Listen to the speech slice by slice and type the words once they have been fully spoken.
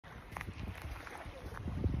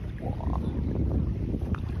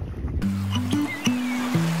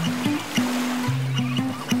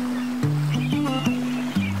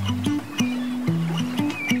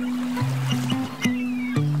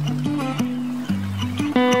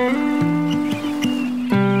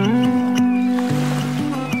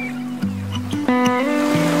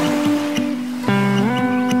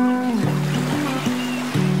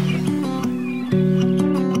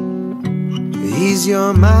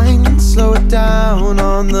your mind, slow it down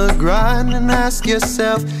on the grind and ask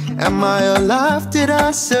yourself, am I alive? Did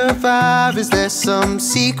I survive? Is there some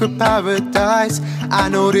secret paradise? I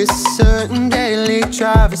notice certain daily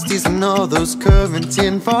travesties and all those current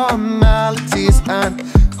informalities and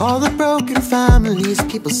all the broken families.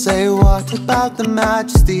 People say, what about the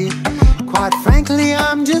majesty? Quite frankly,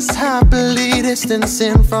 I'm just happily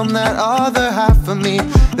distancing from that other half of me,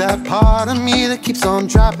 that part of me that keeps on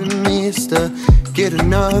dropping me just to get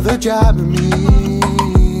another job at me.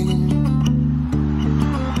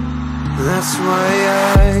 That's why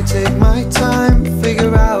I take my time,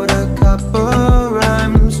 figure out a couple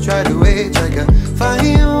rhymes, try to age like a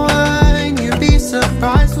fine wine. You'd be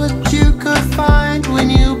surprised what you could find when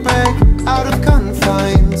you break out of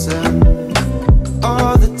confines. And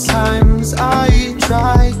all the times I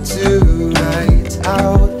try to write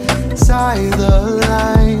outside the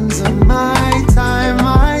lines of my time,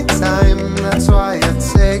 my time. That's why I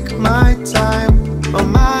take my time, oh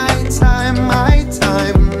my time, my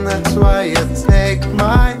time. That's why I take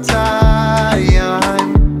my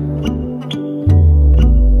time.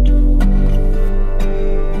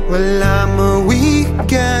 Well, I'm a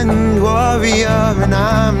weekend warrior and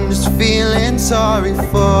I'm just feeling sorry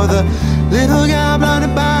for the little guy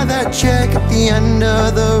blinded by that check at the end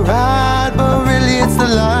of the ride. But really it's the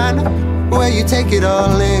line where you take it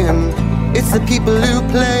all in. It's the people who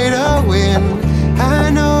play to win. I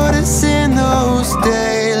notice in those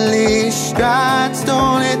daily strides,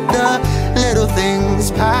 don't let the little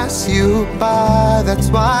things pass you by. That's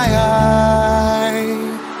why I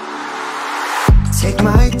take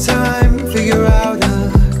my time, figure out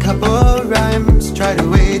a couple rhymes, try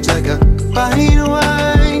to age like a fine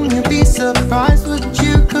wine. You'd be surprised what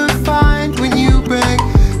you could find when you break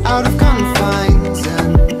out of confines.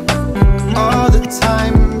 And all the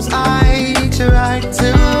times I try to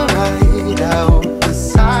write out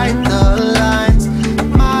beside the lines,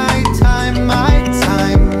 my time, my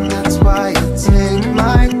time. That's why I take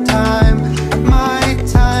my time, my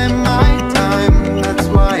time, my time. That's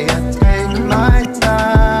why I take my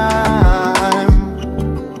time.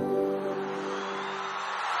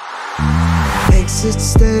 Exit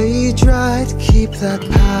stage right, keep that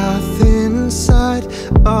path inside.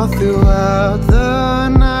 All throughout the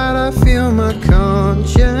night I feel my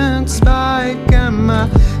conscience spike and my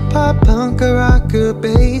pop-punk rocker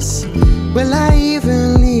bass. Will I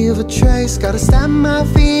even leave a trace? Gotta stamp my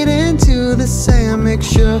feet into the sand, make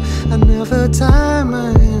sure I never tie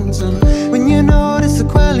my hands on. When you notice the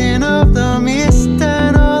quelling of the mist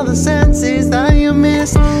and all the senses that you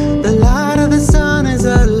missed, the light of the sun is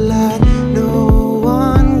a light no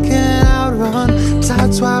one can outrun.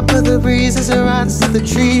 Sideswipe of the breeze as it rides to the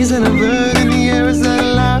trees, and a bird in the air is that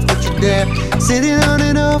life that you dare. Sitting on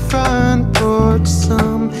an old front porch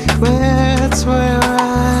somewhere, that's where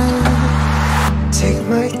I take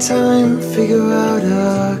my time, figure out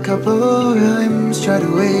a couple rhymes, try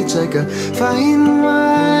to age like a fine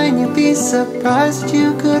wine. You'd be surprised what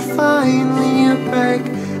you could find when you break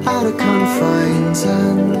out of confines.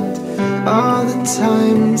 And all the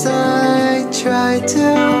times I try to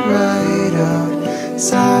write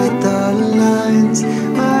outside the lines,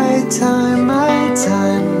 my time, my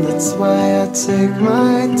time. That's why I take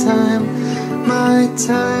my time, my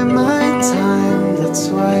time, my time. That's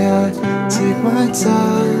why I take my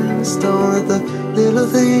time. Just don't let the little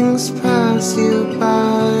things pass you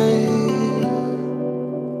by.